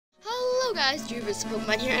Hello guys, Drew vs.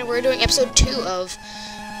 Pokemon here, and we're doing episode 2 of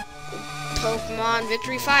Pokemon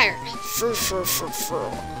Victory Fire.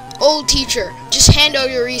 Old teacher, just hand over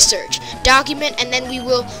your research, document, and then we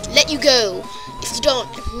will let you go. If you don't,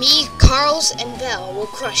 me, Carls, and Belle will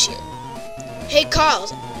crush you. Hey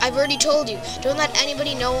Carls, I've already told you, don't let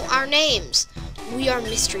anybody know our names. We are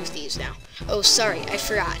mystery thieves now. Oh, sorry, I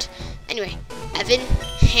forgot. Anyway, Evan,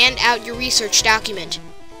 hand out your research document.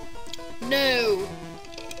 No.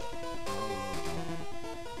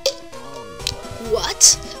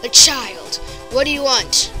 What? A child. What do you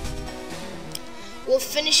want? We'll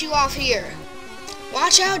finish you off here.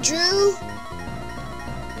 Watch out, Drew.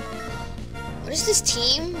 What is this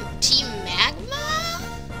team? Team Magma?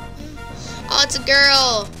 Oh, it's a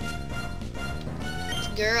girl. It's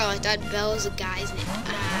a girl. I thought Belle was a guy's name.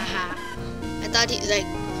 I thought he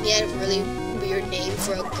had a really weird name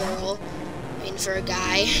for a girl. I mean, for a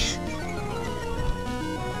guy.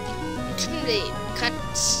 Intimidate.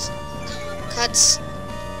 Cuts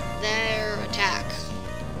their attack.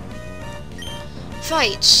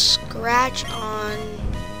 Fight. Scratch on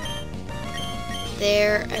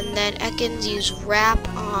there, and then Ekans use wrap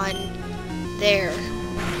on there.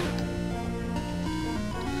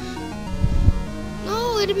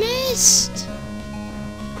 No, it missed.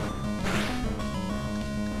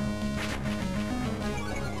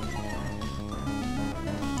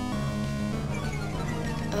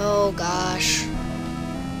 Oh gosh.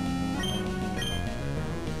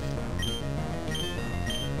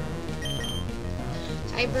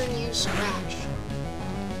 Cyburn used Scratch.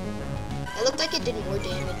 It looked like it did more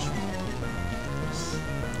damage.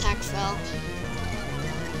 Attack fell.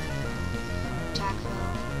 Attack fell.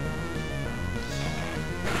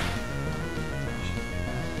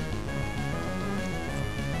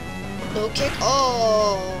 No kick.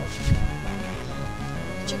 Oh!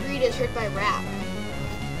 Chikorita is hurt by wrap.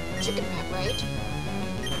 Chicken wrap, right?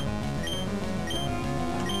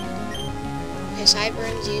 Okay,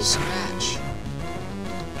 Cyburns use Scratch.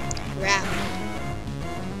 Wrap.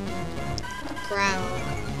 Growl.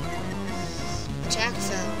 Attack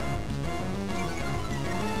fell.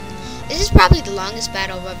 This is probably the longest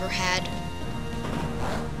battle I've ever had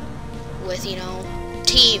with, you know,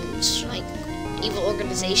 teams, like evil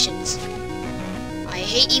organizations. I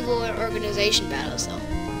hate evil organization battles though.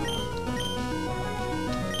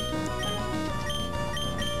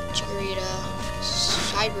 Chikorita.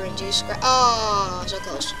 Cyber and do scratch. Oh, so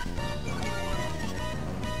close.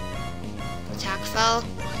 Attack fell.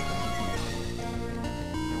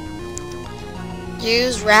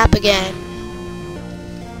 Use wrap again.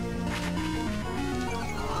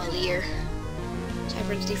 Oh, Leer.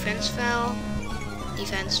 Cyber's defense fell.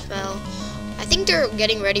 Defense fell. I think they're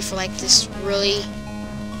getting ready for like this really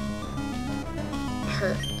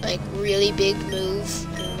really big move,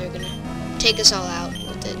 and they're gonna take us all out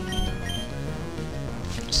with it.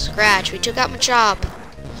 Scratch. We took out Machop.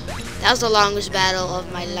 That was the longest battle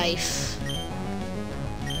of my life.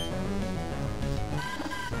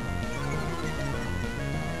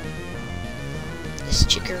 This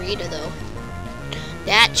Chikorita though.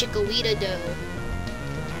 That Chikorita though.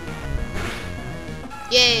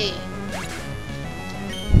 Yay!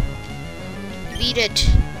 Beat it.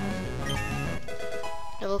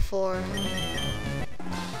 Level 4.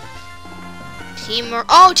 Team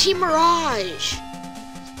Mirage!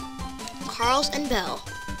 Carls and Belle.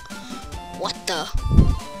 What the?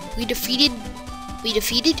 We defeated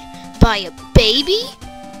by a baby?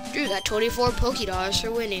 Drew got 24 Pokédollars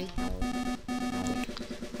for winning.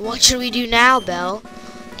 What should we do now, Belle?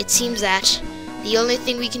 It seems that the only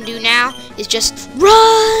thing we can do now is just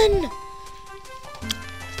run!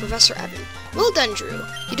 Professor Evan. Well done, Drew.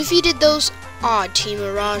 You defeated those odd Team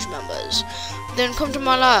Mirage members. Then come to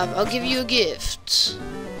my lab. I'll give you a gift.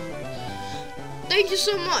 Thank you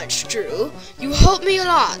so much, Drew. You helped me a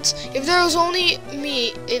lot. If there was only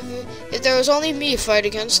me, if there was only me fight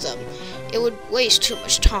against them, it would waste too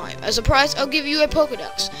much time. As a prize, I'll give you a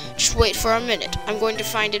Pokédex. Just wait for a minute. I'm going to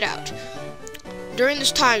find it out. During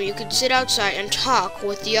this time, you could sit outside and talk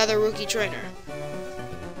with the other rookie trainer.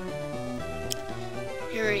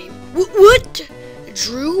 What?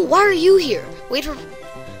 Drew, why are you here? Wait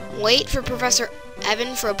for Professor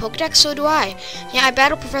Evan for a Pokédex. So do I. Yeah, I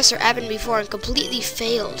battled Professor Evan before and completely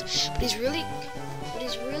failed. But he's really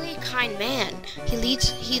a kind man. He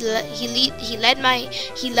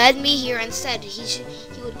led me here and said he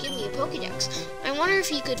would give me a Pokédex. I wonder if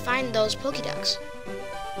he could find those Pokédex.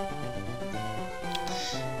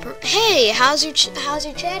 Hey, how's your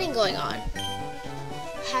chatting going on?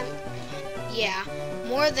 Yeah,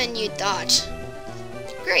 more than you thought.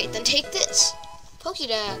 Great, then take this.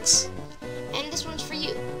 Pokédex. And this one's for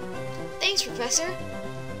you. Thank Professor.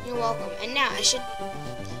 You're welcome. And now I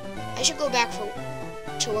should go back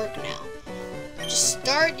to work now. Just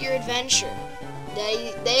start your adventure.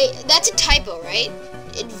 That's a typo, right?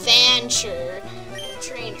 Adventure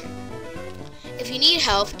trainer. If you need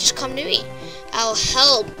help, just come to me. I'll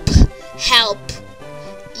help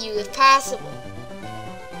you if possible.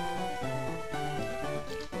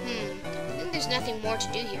 I think there's nothing more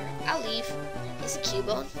to do here. I'll leave. Is it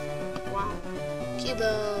Cubone? Wow.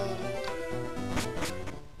 Cubone.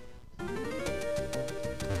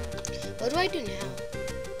 What do I do now?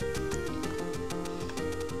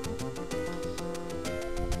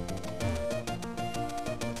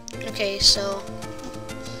 Okay, so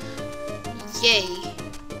yay.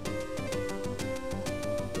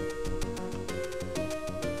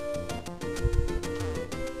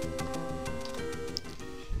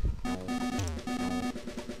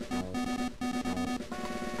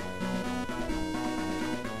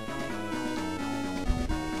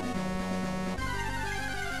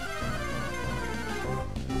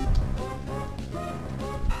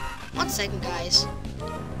 One second, guys.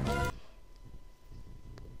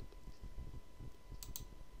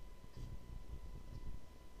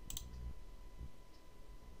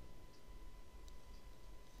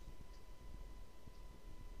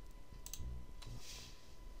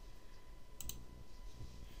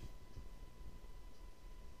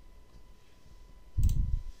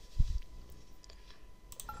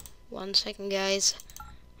 One second, guys.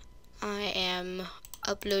 I am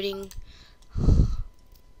uploading.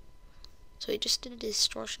 So we just did a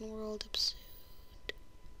Distortion World episode.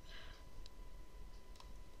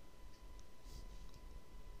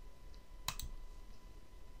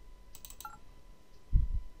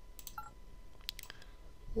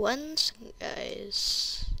 One second,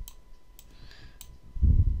 guys.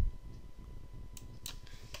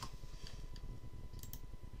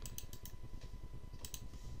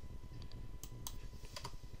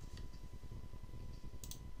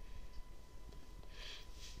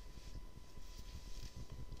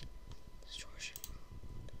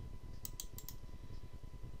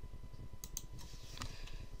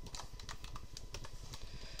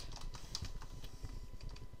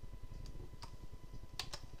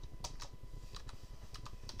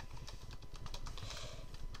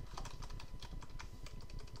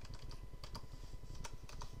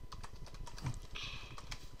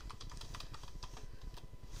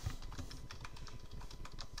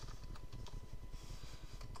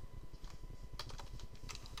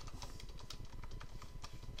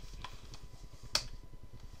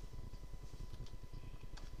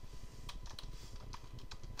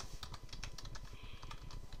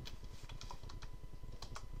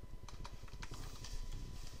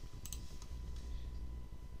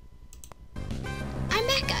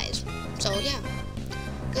 Guys, so yeah,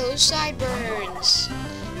 go Sideburns.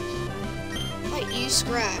 Might use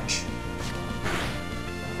Scratch.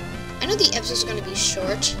 I know the episodes are gonna be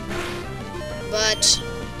short, but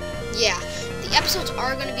yeah, the episodes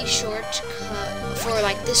are gonna be short for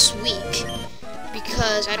like this week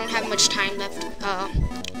because I don't have much time left.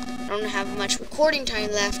 I don't have much recording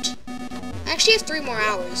time left. I actually have 3 more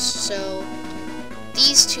hours, so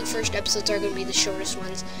these 2 first episodes are going to be the shortest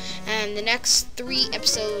ones, and the next 3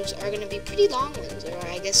 episodes are going to be pretty long ones, or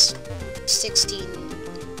I guess 16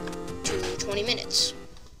 to 20 minutes.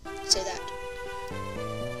 Say that.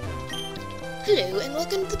 Hello, and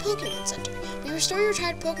welcome to the Pokemon Center. We restore your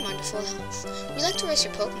tired Pokemon to full health. We'd like to race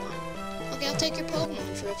your Pokemon. Okay, I'll take your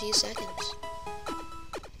Pokemon for a few seconds.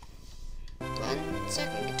 1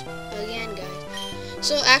 second. Again, guys.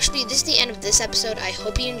 So, actually, this is the end of this episode. I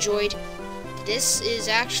hope you enjoyed. This is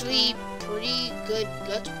actually pretty good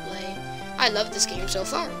Let's Play. I love this game so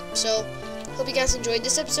far. So, hope you guys enjoyed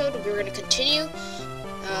this episode. We're going to continue.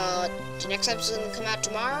 The next episode is going to come out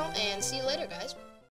tomorrow. And see you later, guys.